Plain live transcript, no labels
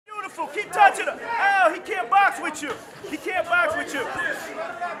careful. Keep touching him. Oh, he can't box with you. He can't box with you.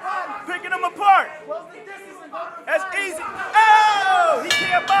 Picking him apart. That's easy. Oh, he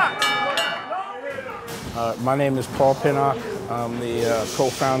can't box. My name is Paul Pinnock. I'm the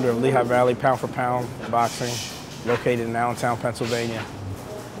co-founder of Lehigh Valley Pound for Pound Boxing, located in Allentown, Pennsylvania.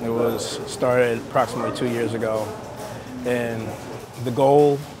 It was started approximately 2 years ago. And the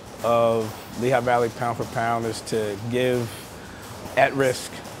goal of Lehigh Valley Pound for Pound is to give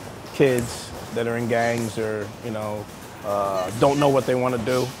at-risk kids that are in gangs or, don't know what they want to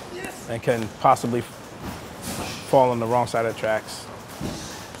do and can possibly fall on the wrong side of the tracks,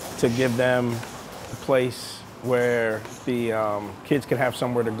 to give them a place where the kids can have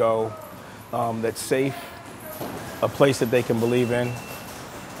somewhere to go that's safe, a place that they can believe in,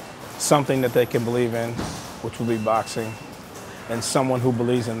 something that they can believe in, which will be boxing, and someone who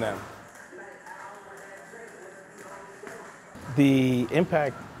believes in them. The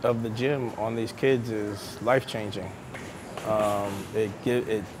impact of the gym on these kids is life-changing.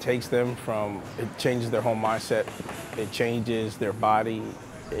 It takes them from, it changes their whole mindset, it changes their body,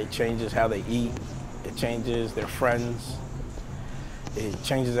 it changes how they eat, it changes their friends, it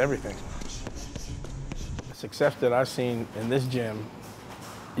changes everything. The success that I've seen in this gym,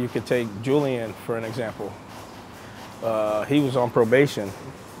 you could take Julian for an example. He was on probation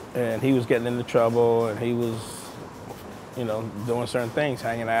and he was getting into trouble and he was, doing certain things,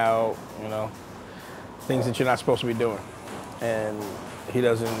 hanging out, things that you're not supposed to be doing. And he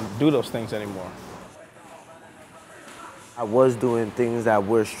doesn't do those things anymore. I was doing things that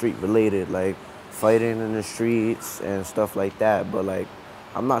were street related, like fighting in the streets and stuff like that, but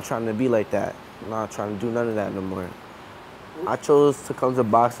I'm not trying to be like that. I'm not trying to do none of that no more. I chose to come to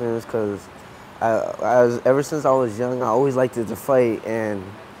boxing because ever since I was young, I always liked to fight, and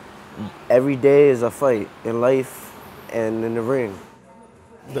every day is a fight in life and in the ring.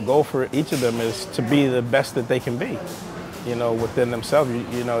 The goal for each of them is to be the best that they can be, within themselves.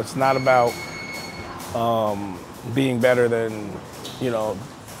 It's not about being better than,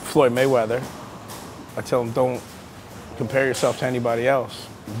 Floyd Mayweather. I tell them, don't compare yourself to anybody else.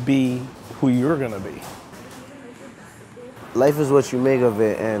 Be who you're gonna be. Life is what you make of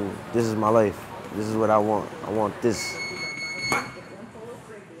it, and this is my life. This is what I want. I want this.